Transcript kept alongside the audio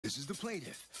This is the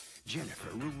plaintiff, Jennifer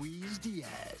Ruiz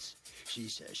Diaz. She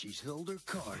says she sold her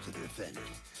car to the defendant.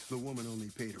 The woman only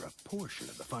paid her a portion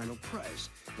of the final price,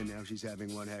 and now she's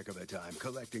having one heck of a time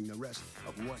collecting the rest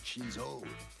of what she's owed.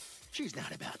 She's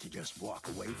not about to just walk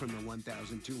away from the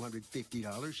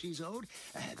 $1,250 she's owed,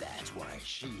 and that's why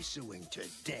she's suing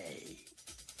today.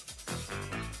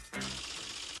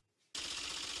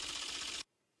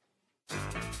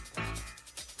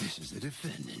 This is the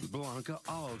defendant, Blanca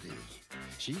Aldi.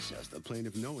 She says the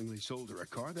plaintiff knowingly sold her a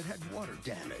car that had water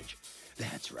damage.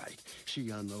 That's right. She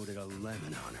unloaded a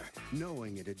lemon on her,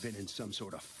 knowing it had been in some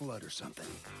sort of flood or something.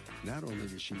 Not only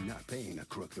is she not paying a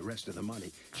crook the rest of the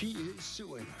money, she is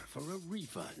suing her for a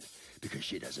refund because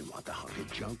she doesn't want the hunk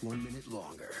of junk 1 minute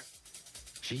longer.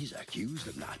 She's accused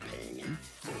of not paying in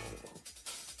full.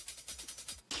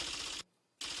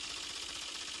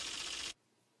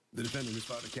 The defendant has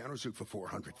filed a countersuit for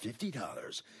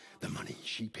 $450, the money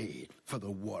she paid for the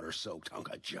water-soaked hunk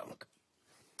of junk.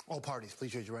 All parties,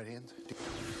 please raise your right hand.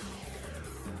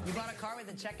 You bought a car with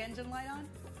a check engine light on?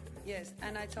 Yes,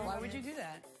 and I told her... Why would you do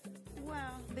that?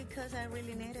 Well, because I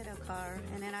really needed a car,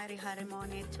 and then I had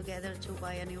money together to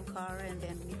buy a new car, and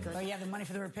then because... Oh, you have the money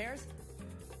for the repairs?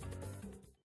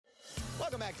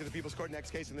 Welcome back to the People's Court.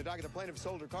 Next case in the docket, the plaintiff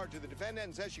sold her car to the defendant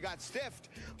and says she got stiffed.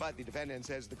 But the defendant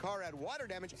says the car had water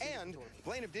damage and the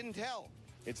plaintiff didn't tell.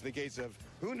 It's the case of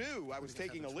who knew I was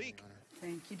taking a leak.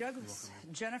 Thank you, Douglas.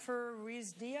 Jennifer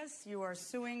Ruiz Diaz, you are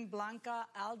suing Blanca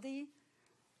Aldi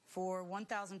for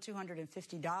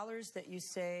 $1,250 that you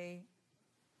say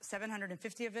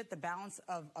 $750 of it, the balance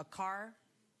of a car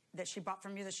that she bought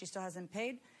from you that she still hasn't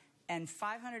paid, and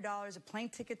 $500 a plane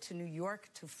ticket to New York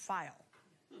to file.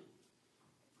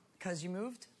 Because you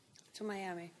moved? To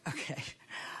Miami. Okay.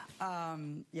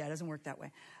 Yeah, it doesn't work that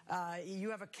way.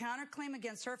 You have a counterclaim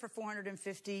against her for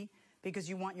 $450 because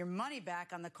you want your money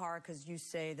back on the car because you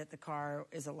say that the car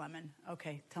is a lemon.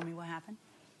 Okay, tell me what happened.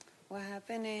 What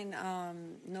happened in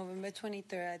November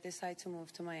 23rd, I decided to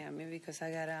move to Miami because I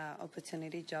got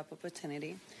a job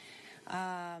opportunity.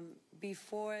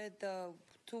 Before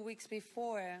 2 weeks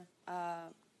before,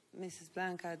 Mrs.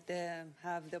 Blanca did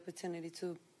have the opportunity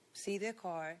to see the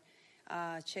car,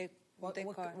 check the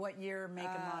car. What year, make,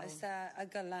 and model? It's a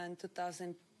Galant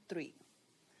 2003.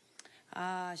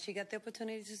 She got the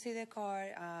opportunity to see the car.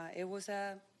 It was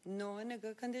not in a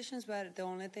good conditions, but the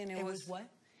only thing it was what?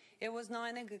 It was not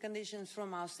in a good conditions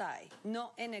from outside.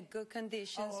 Not in a good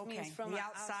conditions means from the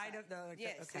outside of the.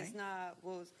 Yes, okay.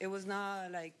 It was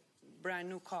not like brand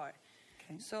new car.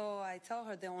 Okay. So I tell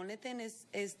her the only thing is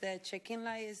the check-in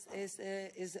light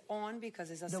is on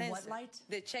because it's a the sensor. What light?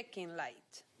 The check-in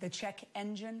light. The check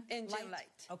engine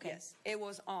light. Okay. Yes, it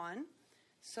was on.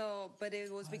 So, but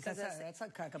it was because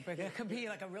that could be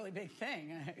like a really big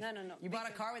thing. No. You bought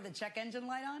a car with a check engine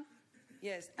light on?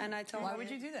 Yes, and I told her. Why would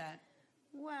you do that?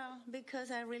 Well, because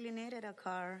I really needed a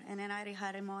car, and then I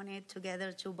had money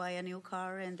together to buy a new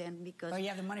car, and then because... Oh, you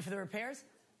have the money for the repairs?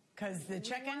 Because the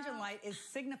check engine light is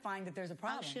signifying that there's a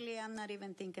problem. Actually, I'm not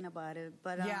even thinking about it,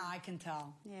 but... yeah, I can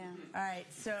tell. Yeah. All right,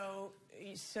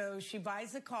 so she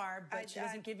buys the car, but she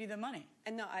doesn't give you the money.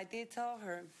 No, I did tell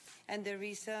her. And the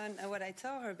reason, what I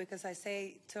tell her, because I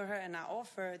say to her and I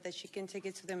offer that she can take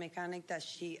it to the mechanic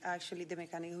the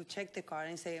mechanic who checked the car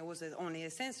and say it was only a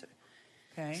sensor.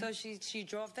 Okay. So she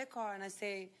drove the car and I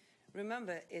say,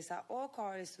 remember, it's an old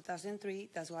car, it's 2003,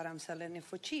 that's what I'm selling it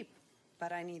for cheap.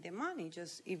 But I need the money,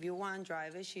 just if you want,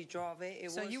 drive it. She drove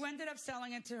it. So you ended up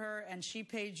selling it to her and she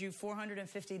paid you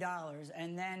 $450.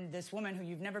 And then this woman who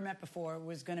you've never met before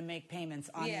was going to make payments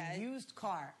on a used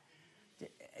car.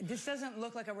 This doesn't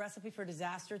look like a recipe for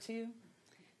disaster to you?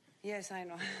 Yes, I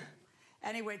know.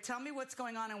 Anyway, tell me what's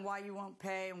going on and why you won't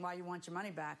pay and why you want your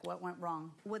money back. What went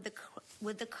wrong? With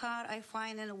the car, I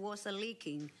find it was a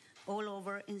leaking all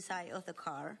over inside of the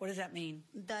car. What does that mean?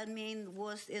 That mean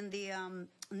was in the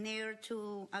near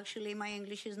to, actually my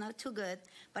English is not too good,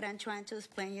 but I'm trying to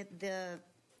explain it. The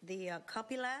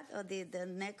copylat or the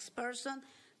next person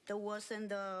that was in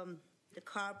the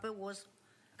carpet was...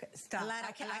 Stop.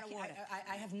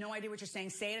 I have no idea what you're saying.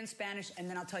 Say it in Spanish, and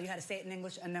then I'll tell you how to say it in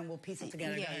English, and then we'll piece it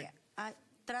together.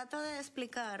 Trato de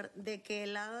explicar de que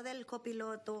el lado del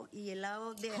copiloto y el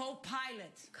lado de...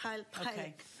 Co-pilot.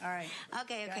 Okay, all right.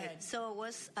 Okay. So it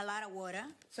was a lot of water.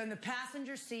 So in the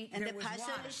passenger seat, and there was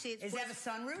water. Is that a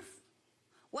sunroof?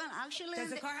 Well, actually...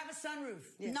 Does the car have a sunroof?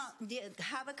 Yes. No,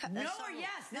 have a no sunroof. Or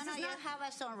yes? No, you have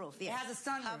a sunroof, yes. It has a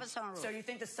sunroof. Have a sunroof. So you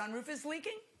think the sunroof is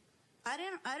leaking? I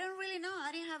don't really know.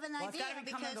 I didn't have an idea. It's got to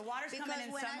be coming. The water's coming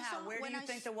in somehow. Where do you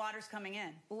think the water's coming in?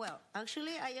 Well,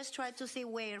 actually, I just tried to see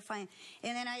where, fine.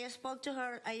 And then I just spoke to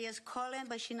her. I just called her,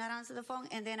 but she not answer the phone.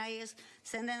 And then I just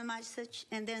sent her a message.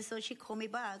 And then so she called me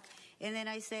back. And then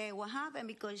I say, what happened?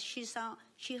 Because she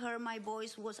heard my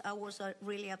voice. I was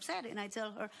really upset. And I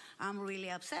tell her, I'm really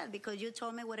upset because you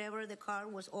told me whatever the car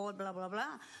was all blah, blah,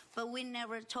 blah. But we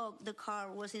never talked. The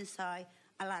car was inside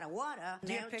a lot of water.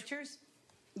 Do you have pictures?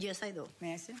 Yes, I do.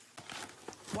 May I see?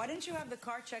 Why didn't you have the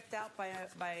car checked out by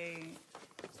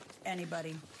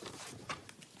anybody?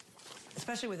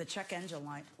 Especially with a check engine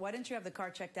light. Why didn't you have the car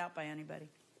checked out by anybody?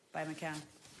 By a mechanic?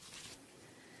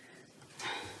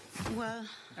 Well,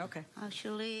 okay.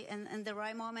 Actually, in the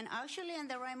right moment,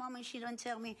 she don't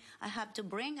tell me I have to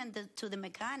bring it to the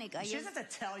mechanic. She doesn't have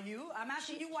to tell you. I'm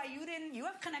asking you why you didn't. You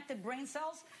have connected brain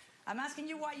cells. I'm asking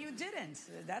you why you didn't.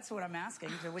 That's what I'm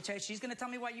asking. Which she's going to tell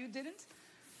me why you didn't?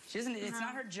 She doesn't. It's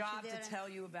not her job to tell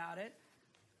you about it.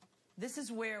 This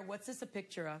is where. What's this a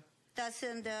picture of? That's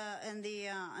in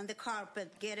the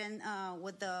carpet, getting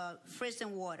with the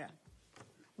freezing water.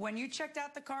 When you checked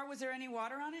out the car, was there any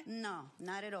water on it? No,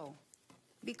 not at all.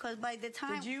 Because by the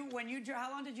time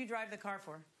how long did you drive the car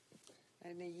for?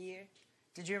 In a year.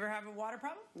 Did you ever have a water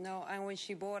problem? No, and when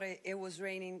she bought it, it was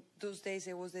raining. Those days,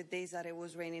 it was the days that it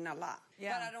was raining a lot.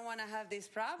 Yeah. But I don't want to have this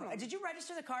problem. Did you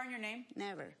register the car in your name?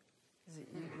 Never. You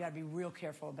got to be real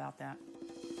careful about that.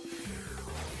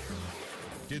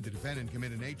 Did the defendant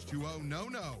commit an H2O? No.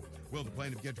 Will the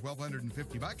plaintiff get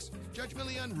 $1,250? Judge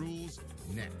Milian rules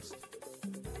next.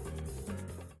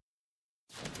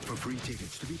 For free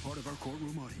tickets to be part of our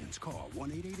courtroom audience, call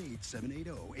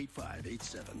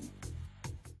 1-888-780-8587.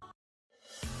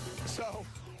 So,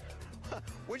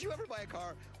 would you ever buy a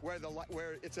car where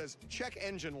it says check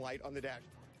engine light on the dash?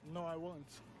 No, I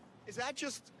won't. Is that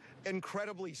just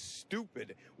incredibly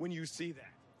stupid when you see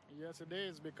that? Yes, it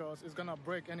is, because it's going to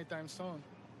break anytime soon.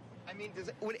 I mean,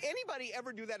 would anybody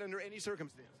ever do that under any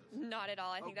circumstances? Not at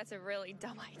all. I think that's a really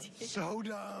dumb idea. So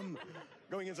dumb.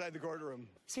 Going inside the courtroom.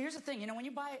 So here's the thing. You know, when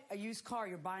you buy a used car,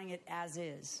 you're buying it as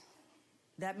is.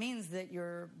 That means that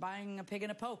you're buying a pig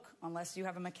in a poke, unless you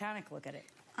have a mechanic look at it.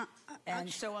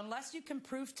 So unless you can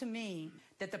prove to me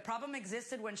that the problem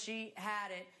existed when she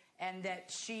had it and that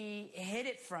she hid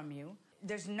it from you,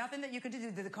 there's nothing that you could do.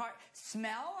 Did the car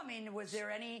smell? I mean, was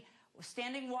there any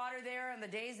standing water there on the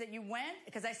days that you went?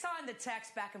 Because I saw in the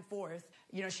text back and forth,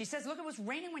 you know, she says, look, it was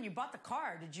raining when you bought the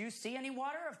car. Did you see any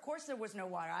water? Of course there was no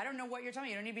water. I don't know what you're talking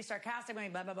about. You don't need to be sarcastic when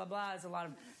you blah, blah, blah, blah. There's a lot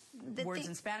of words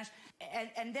in Spanish.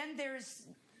 And then there's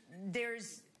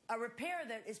a repair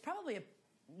that is probably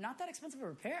not that expensive a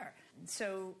repair.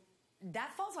 So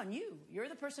that falls on you. You're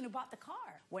the person who bought the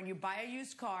car. When you buy a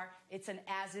used car, it's an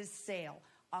as-is sale,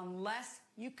 unless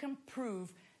you can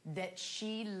prove that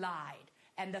she lied.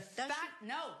 And the fact,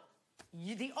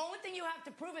 the only thing you have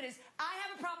to prove it is, I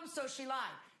have a problem, so she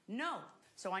lied. No.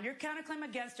 So on your counterclaim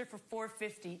against her for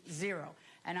 $450, 0.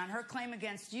 And on her claim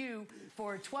against you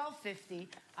for $1,250,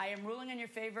 I am ruling in your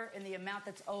favor in the amount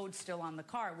that's owed still on the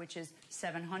car, which is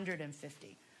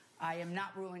 $750. I am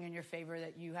not ruling in your favor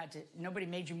that you had to, nobody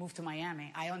made you move to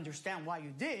Miami. I understand why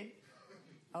you did.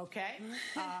 Okay?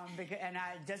 And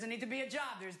it doesn't need to be a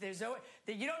job.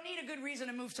 You don't need a good reason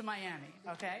to move to Miami,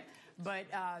 okay? But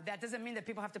that doesn't mean that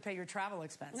people have to pay your travel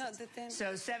expenses. No,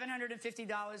 so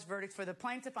 $750 verdict for the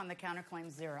plaintiff, on the counterclaim,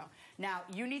 0. Now,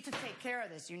 you need to take care of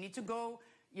this. You need to go,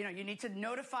 you need to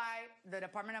notify the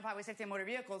Department of Highway Safety and Motor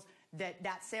Vehicles that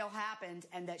that sale happened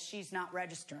and that she's not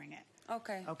registering it.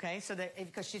 Okay. Okay, so that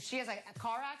because if she has a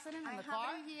car accident in the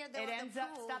car, it ends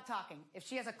up, stop talking. If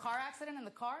she has a car accident in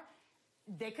the car,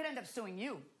 they could end up suing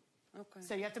you. Okay.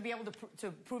 So you have to be able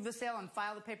to prove the sale and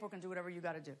file the paperwork and do whatever you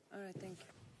got to do. All right, thank you.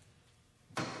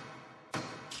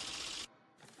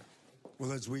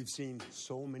 Well, as we've seen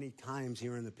so many times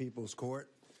here in the People's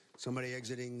Court, somebody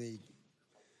exiting the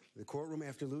courtroom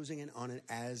after losing it on an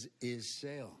as-is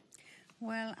sale.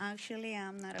 Well, actually,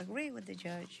 I'm not agree with the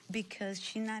judge because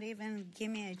she not even give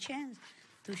me a chance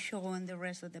to show in the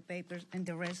rest of the papers and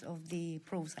the rest of the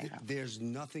proofs I have. There's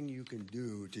nothing you can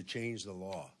do to change the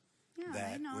law. Yeah,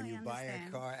 that I know, when you buy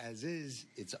a car as is,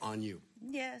 it's on you.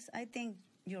 Yes, I think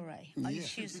you're right. Yeah.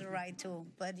 She's right too.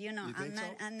 But You think so?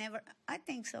 I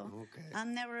think so. Okay. I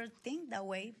never think that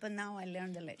way, but now I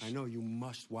learned the lesson. I know you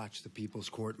must watch the People's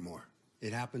Court more.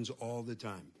 It happens all the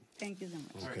time. Thank you so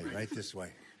much. Okay, right this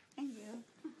way. Thank you.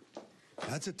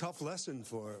 That's a tough lesson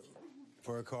for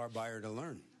a car buyer to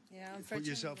learn. Yeah, Put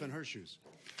yourself in her shoes.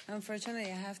 Unfortunately,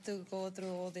 I have to go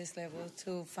through all this level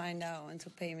to find out and to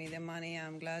pay me the money.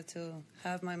 I'm glad to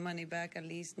have my money back, at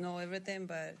least know everything,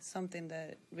 but something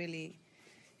that really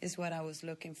is what I was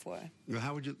looking for. Well,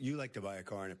 how would you like to buy a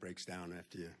car and it breaks down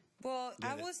after you? Well,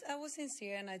 I was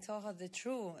sincere and I told her the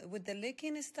truth. With the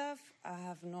licking stuff, I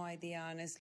have no idea, honestly.